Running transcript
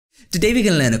Today we're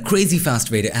going to learn a crazy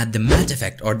fast way to add the matte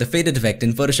effect or the faded effect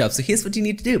in Photoshop. So here's what you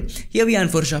need to do. Here we are in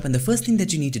Photoshop, and the first thing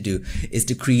that you need to do is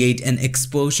to create an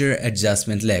exposure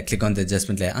adjustment layer. Click on the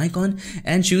adjustment layer icon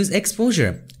and choose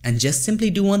exposure, and just simply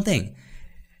do one thing.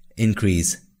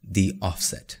 Increase the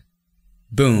offset.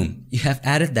 Boom, you have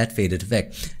added that faded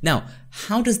effect. Now,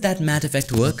 how does that matte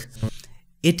effect work?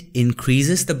 It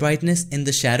increases the brightness in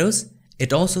the shadows.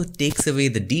 It also takes away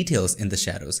the details in the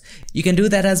shadows. You can do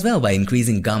that as well by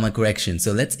increasing gamma correction.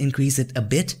 So let's increase it a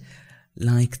bit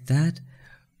like that.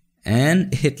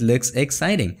 And it looks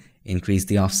exciting. Increase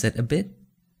the offset a bit.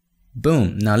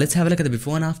 Boom. Now let's have a look at the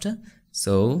before and after.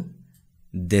 So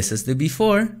this is the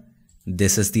before.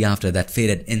 This is the after, that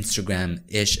faded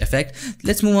Instagram-ish effect.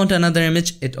 Let's move on to another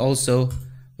image. It also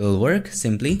will work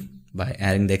simply by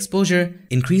adding the exposure.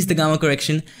 Increase the gamma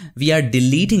correction. We are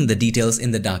deleting the details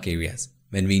in the dark areas.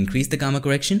 When we increase the gamma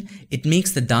correction, it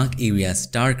makes the dark areas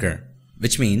darker,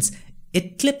 which means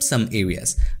it clips some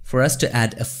areas for us to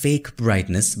add a fake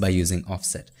brightness by using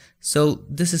offset. So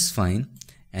this is fine.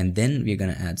 And then we're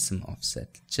going to add some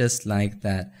offset just like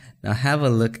that. Now have a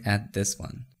look at this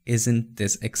one. Isn't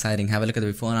this exciting? Have a look at the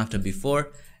before and after,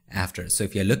 before, after. So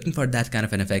if you're looking for that kind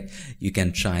of an effect, you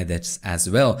can try that as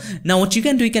well. Now what you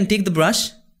can do, you can take the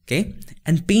brush, okay,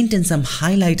 and paint in some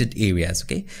highlighted areas,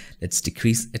 okay. Let's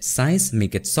decrease its size,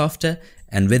 make it softer,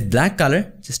 and with black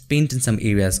color, just paint in some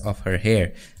areas of her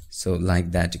hair. So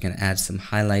like that, you can add some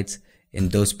highlights in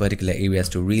those particular areas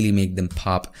to really make them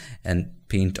pop and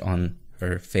paint on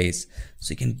her face.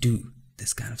 So you can do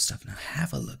this kind of stuff. Now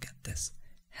have a look at this.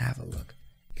 Have a look.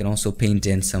 You can also paint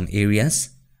in some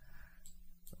areas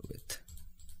with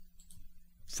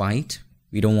white.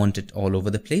 We don't want it all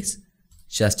over the place,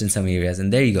 just in some areas.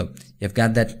 And there you go. You've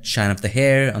got that shine of the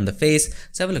hair on the face.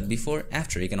 So have a look before,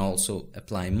 after. You can also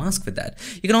apply mask with that.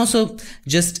 You can also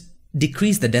just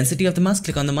decrease the density of the mask.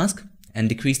 Click on the mask and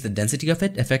decrease the density of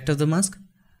it, effect of the mask.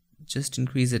 Just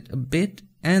increase it a bit.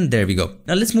 And there we go.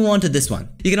 Now let's move on to this one.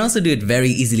 You can also do it very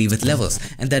easily with levels.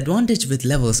 And the advantage with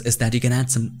levels is that you can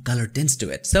add some color tints to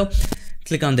it. So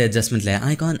click on the adjustment layer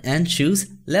icon and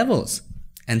choose levels.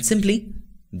 And simply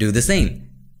do the same.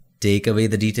 Take away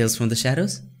the details from the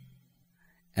shadows.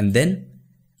 And then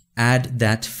add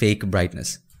that fake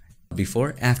brightness.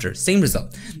 Before, after, same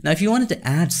result. Now if you wanted to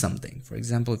add something, for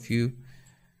example, if you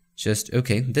just,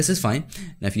 okay, this is fine.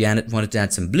 Now if you wanted to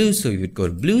add some blues, so you would go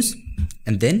to blues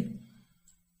and then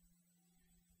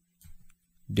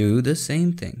do the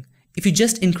same thing. If you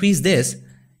just increase this,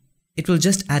 it will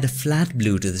just add a flat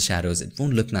blue to the shadows. It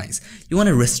won't look nice. You want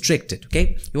to restrict it,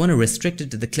 okay? You want to restrict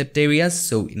it to the clipped areas,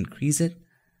 so increase it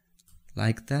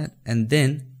like that, and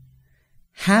then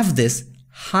have this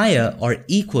higher or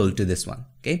equal to this one,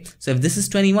 okay? So if this is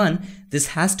 21, this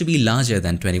has to be larger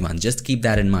than 21. Just keep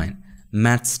that in mind.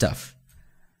 Matte stuff.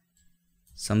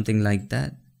 Something like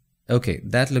that. Okay,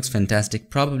 that looks fantastic.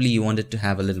 Probably you want it to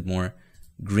have a little more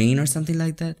green or something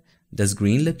like that. Does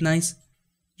green look nice?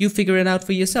 You figure it out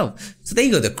for yourself. So there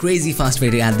you go, the crazy fast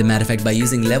way to add the matte effect by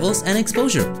using levels and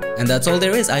exposure. And that's all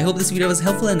there is. I hope this video was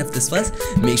helpful, and if this was,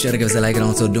 make sure to give us a like, and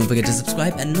also don't forget to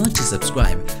subscribe, and not just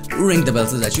subscribe, ring the bell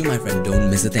so that you, my friend,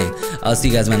 don't miss a thing. I'll see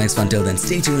you guys in my next one. Till then,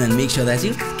 stay tuned and make sure that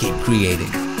you keep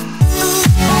creating.